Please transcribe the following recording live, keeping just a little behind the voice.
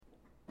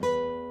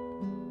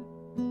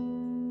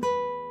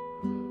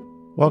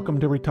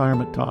Welcome to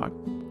Retirement Talk.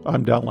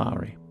 I'm Del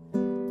Lowry.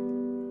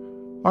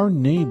 Our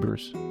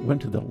neighbors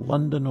went to the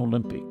London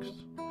Olympics.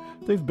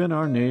 They've been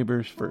our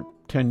neighbors for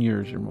 10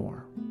 years or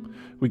more.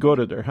 We go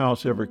to their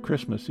house every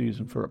Christmas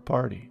season for a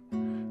party.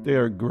 They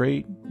are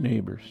great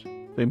neighbors.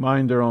 They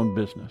mind their own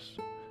business.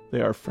 They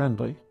are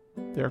friendly,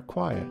 they are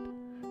quiet,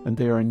 and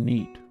they are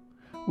neat.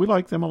 We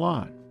like them a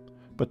lot,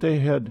 but they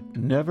had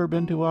never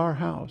been to our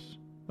house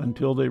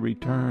until they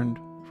returned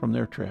from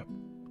their trip.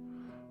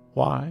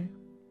 Why?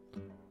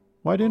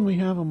 Why didn't we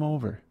have them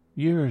over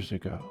years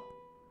ago?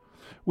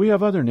 We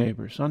have other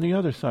neighbors on the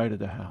other side of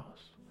the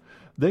house.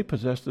 They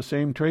possess the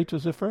same traits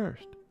as the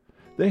first.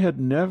 They had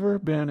never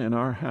been in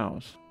our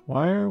house.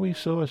 Why are we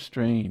so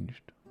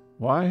estranged?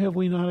 Why have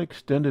we not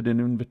extended an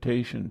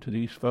invitation to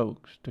these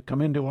folks to come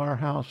into our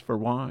house for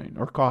wine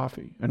or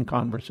coffee and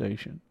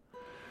conversation?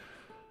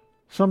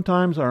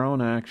 Sometimes our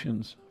own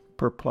actions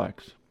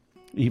perplex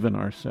even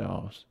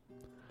ourselves.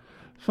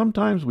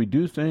 Sometimes we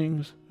do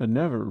things and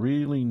never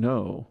really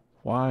know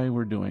why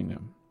we're doing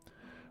them.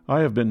 I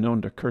have been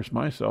known to curse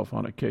myself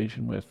on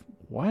occasion with,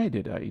 "Why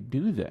did I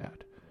do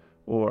that?"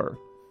 Or,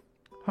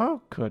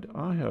 "How could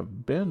I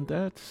have been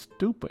that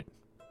stupid?"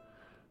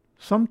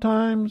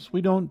 Sometimes we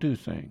don't do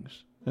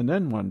things and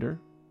then wonder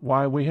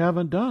why we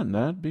haven't done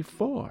that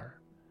before.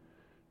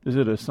 Is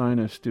it a sign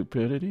of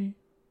stupidity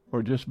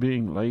or just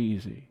being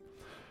lazy?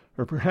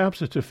 Or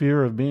perhaps it's a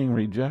fear of being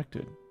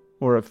rejected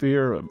or a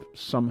fear of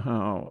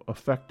somehow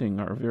affecting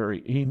our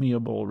very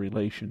amiable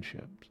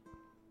relationships.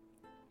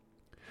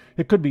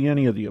 It could be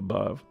any of the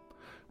above,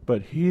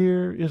 but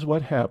here is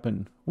what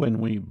happened when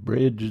we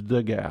bridged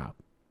the gap.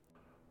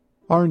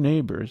 Our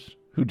neighbors,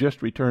 who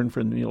just returned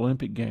from the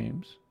Olympic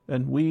Games,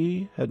 and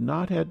we had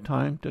not had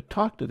time to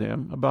talk to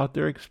them about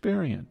their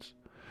experience.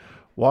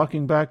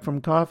 Walking back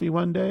from coffee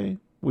one day,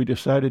 we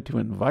decided to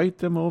invite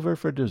them over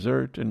for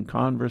dessert and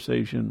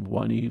conversation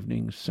one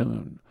evening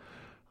soon.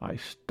 I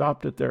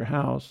stopped at their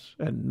house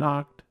and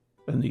knocked,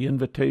 and the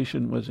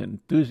invitation was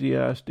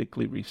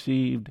enthusiastically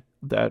received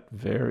that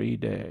very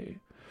day.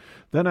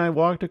 Then I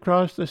walked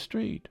across the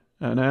street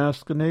and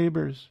asked the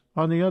neighbors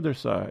on the other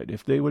side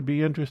if they would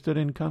be interested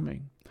in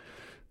coming.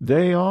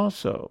 They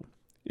also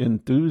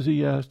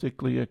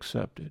enthusiastically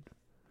accepted.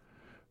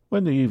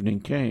 When the evening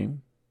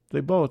came,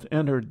 they both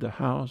entered the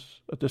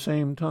house at the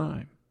same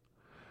time.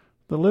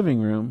 The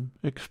living room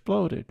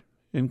exploded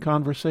in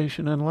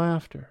conversation and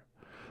laughter.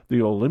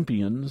 The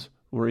Olympians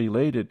were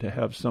elated to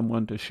have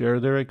someone to share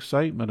their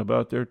excitement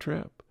about their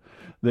trip.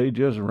 They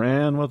just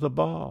ran with the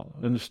ball,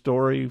 and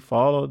story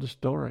followed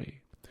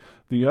story.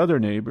 The other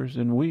neighbors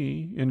and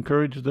we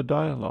encouraged the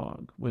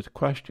dialogue with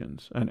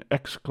questions and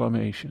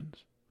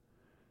exclamations.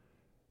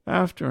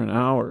 After an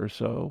hour or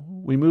so,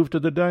 we moved to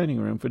the dining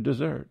room for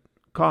dessert,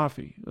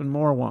 coffee, and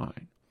more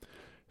wine.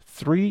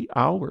 3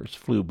 hours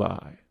flew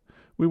by.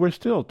 We were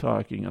still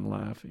talking and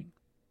laughing.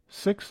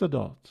 6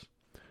 adults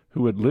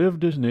who had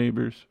lived as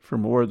neighbors for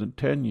more than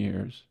 10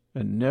 years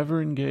and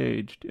never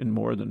engaged in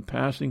more than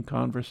passing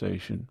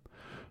conversation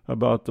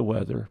about the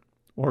weather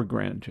or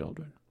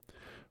grandchildren.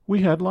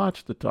 We had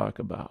lots to talk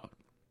about.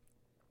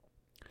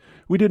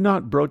 We did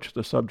not broach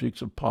the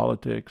subjects of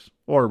politics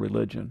or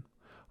religion.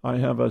 I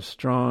have a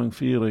strong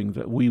feeling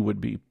that we would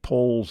be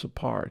poles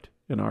apart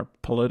in our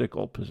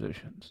political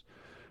positions.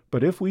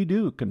 But if we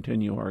do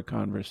continue our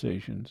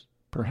conversations,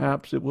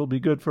 perhaps it will be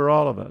good for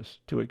all of us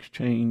to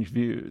exchange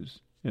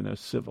views in a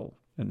civil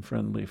and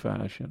friendly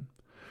fashion.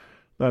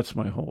 That's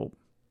my hope.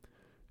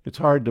 It's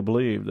hard to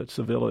believe that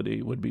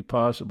civility would be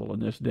possible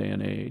in this day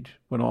and age,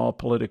 when all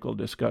political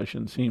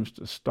discussion seems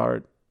to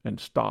start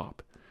and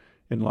stop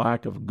in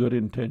lack of good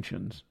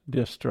intentions,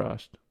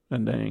 distrust,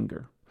 and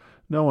anger.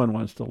 No one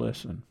wants to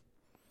listen.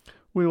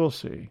 We will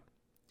see.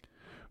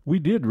 We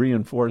did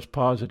reinforce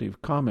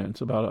positive comments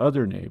about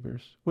other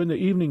neighbors. When the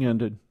evening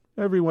ended,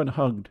 everyone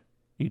hugged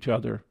each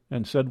other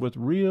and said with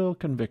real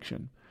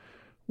conviction,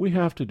 "We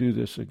have to do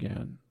this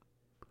again."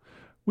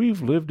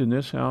 We've lived in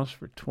this house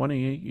for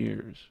 28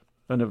 years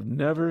and have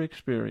never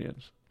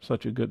experienced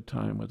such a good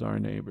time with our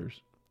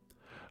neighbors.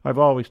 I've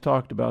always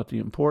talked about the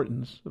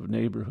importance of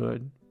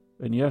neighborhood,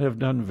 and yet have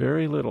done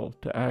very little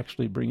to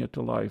actually bring it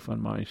to life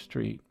on my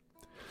street.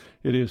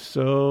 It is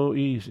so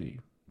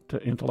easy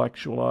to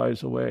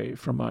intellectualize away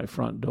from my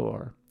front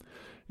door.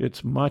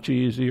 It's much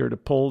easier to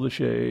pull the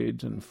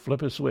shades and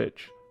flip a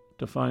switch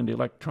to find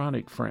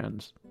electronic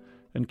friends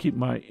and keep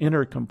my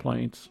inner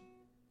complaints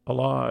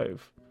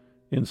alive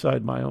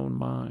inside my own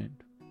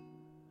mind.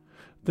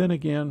 Then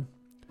again,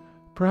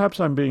 perhaps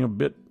I'm being a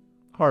bit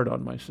hard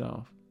on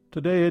myself.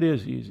 Today it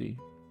is easy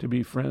to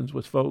be friends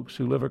with folks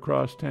who live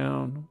across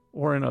town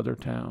or in other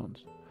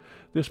towns.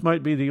 This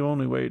might be the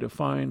only way to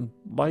find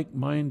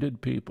like-minded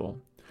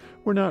people.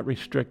 We're not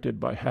restricted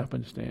by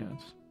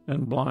happenstance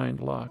and blind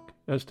luck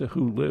as to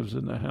who lives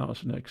in the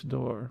house next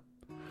door.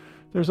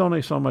 There's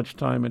only so much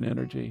time and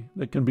energy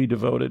that can be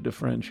devoted to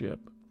friendship.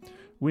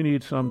 We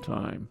need some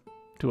time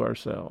to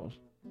ourselves.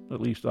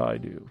 At least I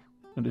do.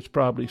 And it's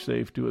probably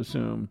safe to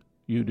assume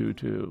you do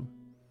too.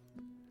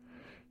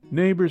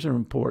 Neighbors are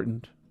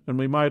important, and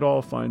we might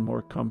all find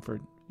more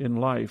comfort in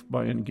life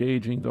by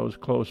engaging those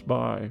close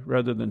by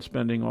rather than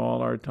spending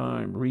all our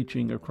time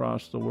reaching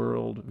across the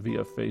world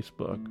via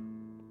Facebook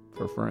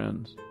for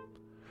friends.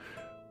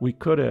 We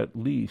could at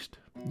least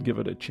give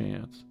it a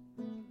chance.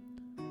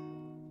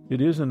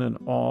 It isn't an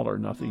all or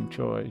nothing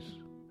choice.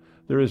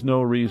 There is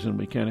no reason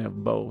we can't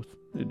have both.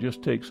 It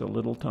just takes a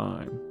little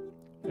time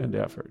and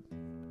effort.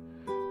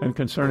 And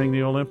concerning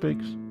the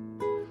Olympics,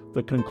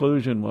 the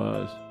conclusion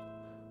was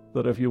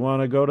that if you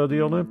want to go to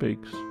the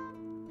Olympics,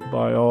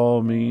 by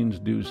all means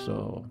do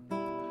so.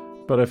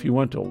 But if you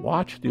want to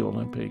watch the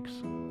Olympics,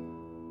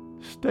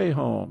 stay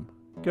home.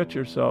 Get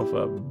yourself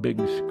a big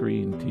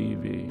screen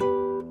TV.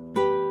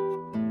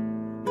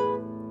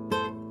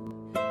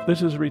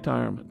 This is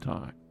Retirement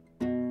Talk.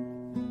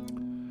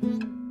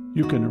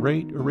 You can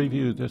rate or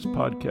review this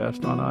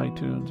podcast on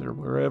iTunes or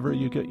wherever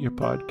you get your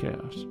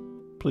podcasts.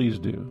 Please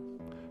do.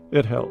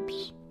 It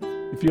helps.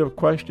 If you have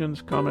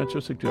questions, comments,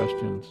 or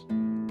suggestions,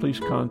 please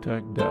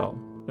contact Del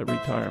at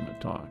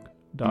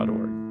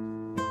retirementtalk.org.